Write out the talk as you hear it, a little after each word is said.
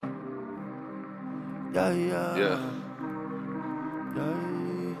Yeah, yeah. Yeah.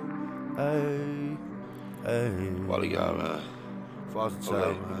 Hey, hey. All of y'all, man. Falls and Okay,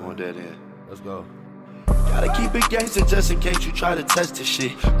 child, we man. going dead in. Let's go. Gotta keep it gangster just in case you try to test this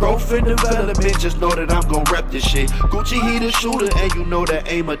shit. Growth and development, just know that I'm gon' rep this shit. Gucci, he the shooter, and you know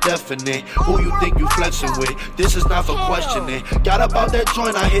that aim a definite. Who you think you flexing with? This is not for questioning. Got up out that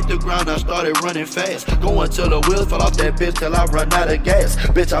joint, I hit the ground, I started running fast. Going till the wheels fall off that bitch till I run out of gas.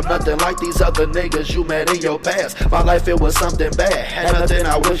 Bitch, I'm nothing like these other niggas you met in your past. My life, it was something bad, had nothing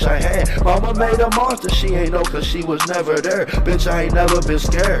I wish I had. Mama made a monster, she ain't know cause she was never there. Bitch, I ain't never been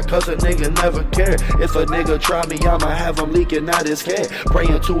scared, cause a nigga never cared. If a nigga try me, I'ma have him leaking out his head.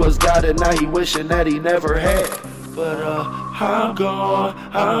 Praying to his God and now he wishing that he never had. But I'm gone,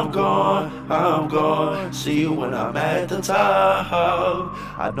 I'm gone, I'm gone. See you when I'm at the top.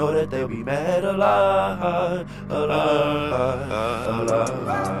 I know that they'll be mad a lot, a lot, a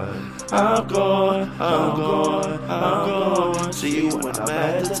lot. I'm gone, I'm gone, I'm gone. See you when I'm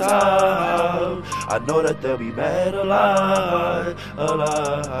at the top. I know that they'll be mad a lot, a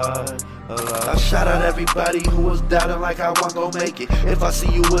lot. I shout out everybody who was doubting like I wasn't gon' make it. If I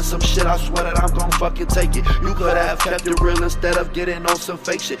see you with some shit, I swear that I'm gon' fucking take it. You could have kept it real instead of getting on some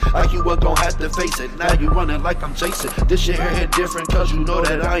fake shit. Like you weren't gon' have to face it. Now you running like I'm Jason. This shit here hit different cause you know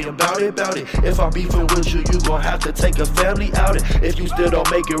that I am bout it. If I'm beefing with you, you gon' have to take a family outing. If you still don't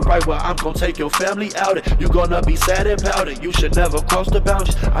make it right, well, I'm gon' take your family outing. You gonna be sad and pouted. You should never cross the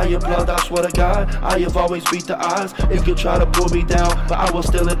boundaries. I am blood, I swear to God. I have always beat the odds. You can try to pull me down, but I will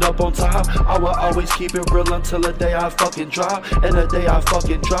still end up on top. I will always keep it real until the day I fucking drop. And the day I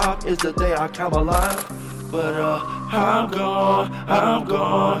fucking drop is the day I come alive. But I'm gone, I'm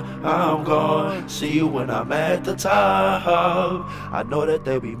gone, I'm gone. See you when I'm at the top. I know that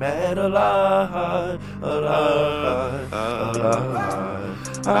they'll be mad a lot, a lot, a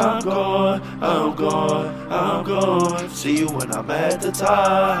lot. I'm gone, I'm gone, I'm gone. See you when I'm at the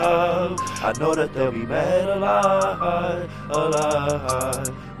top. I know that they'll be mad a lot, a lot.